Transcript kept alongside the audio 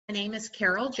My name is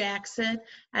Carol Jackson.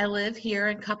 I live here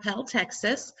in Coppell,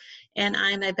 Texas, and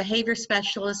I'm a behavior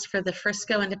specialist for the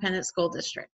Frisco Independent School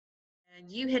District. And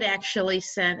you had actually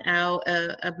sent out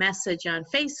a message on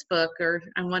Facebook or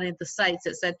on one of the sites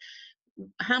that said,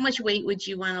 how much weight would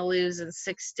you want to lose in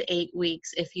 6 to 8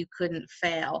 weeks if you couldn't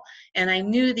fail? And I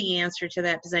knew the answer to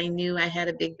that because I knew I had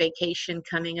a big vacation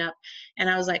coming up. And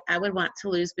I was like, I would want to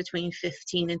lose between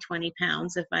 15 and 20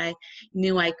 pounds if I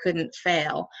knew I couldn't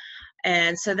fail.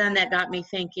 And so then that got me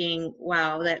thinking,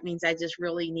 wow, that means I just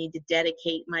really need to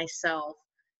dedicate myself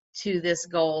to this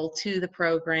goal, to the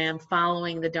program,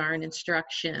 following the darn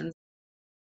instructions,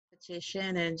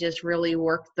 and just really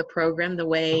work the program the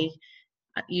way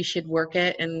you should work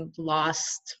it, and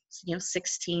lost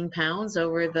 16 pounds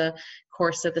over the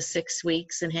course of the 6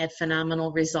 weeks and had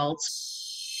phenomenal results.